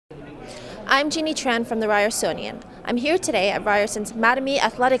I'm Jeannie Tran from the Ryersonian. I'm here today at Ryerson's Mattamy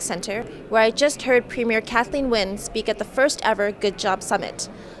Athletic Centre, where I just heard Premier Kathleen Wynne speak at the first ever Good Job Summit.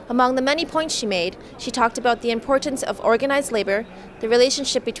 Among the many points she made, she talked about the importance of organized labor, the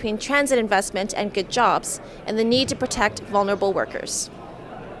relationship between transit investment and good jobs, and the need to protect vulnerable workers.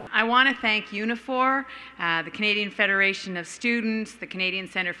 I want to thank Unifor, the Canadian Federation of Students, the Canadian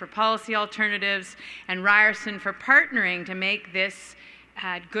Centre for Policy Alternatives, and Ryerson for partnering to make this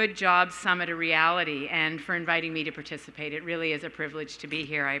Good Jobs Summit a reality and for inviting me to participate. It really is a privilege to be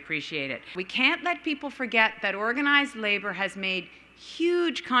here. I appreciate it. We can't let people forget that organized labor has made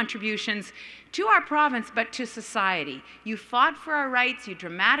huge contributions to our province, but to society. You fought for our rights, you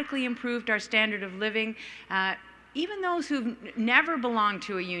dramatically improved our standard of living. Even those who've never belonged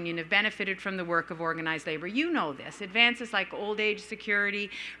to a union have benefited from the work of organized labor. You know this. Advances like old age security,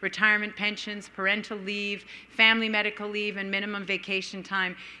 retirement pensions, parental leave, family medical leave, and minimum vacation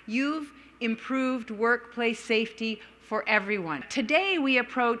time. You've improved workplace safety for everyone. Today we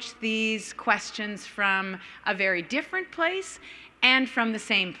approach these questions from a very different place and from the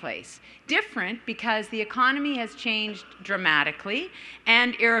same place. Different because the economy has changed dramatically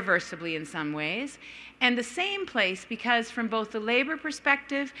and irreversibly in some ways, and the same place because from both the labor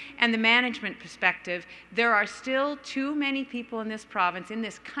perspective and the management perspective, there are still too many people in this province, in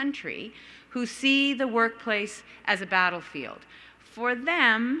this country, who see the workplace as a battlefield. For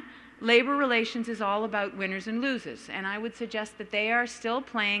them, labor relations is all about winners and losers, and I would suggest that they are still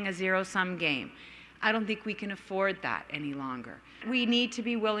playing a zero-sum game. I don't think we can afford that any longer. We need to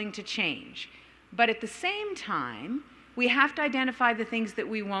be willing to change. But at the same time, we have to identify the things that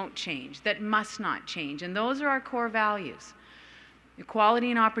we won't change, that must not change, and those are our core values. Equality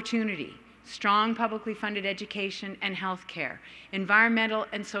and opportunity, strong publicly funded education and health care, environmental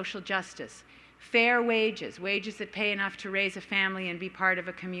and social justice, fair wages, wages that pay enough to raise a family and be part of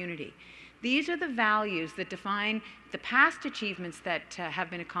a community. These are the values that define the past achievements that have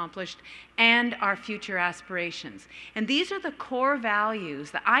been accomplished and our future aspirations. And these are the core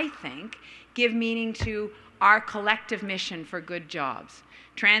values that I think give meaning to our collective mission for good jobs.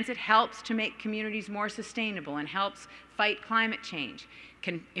 Transit helps to make communities more sustainable and helps fight climate change,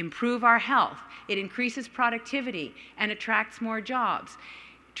 can improve our health. It increases productivity and attracts more jobs.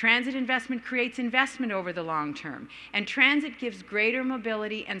 Transit investment creates investment over the long term, and transit gives greater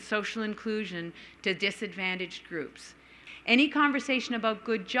mobility and social inclusion to disadvantaged groups. Any conversation about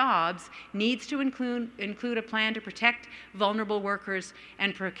good jobs needs to include a plan to protect vulnerable workers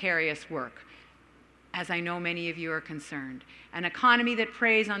and precarious work, as I know many of you are concerned. An economy that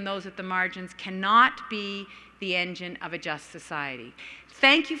preys on those at the margins cannot be the engine of a just society.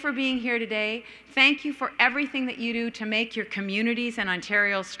 Thank you for being here today. Thank you for everything that you do to make your communities and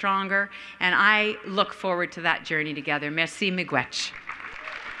Ontario stronger, and I look forward to that journey together. Merci, miigwech.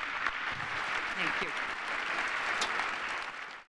 Thank you.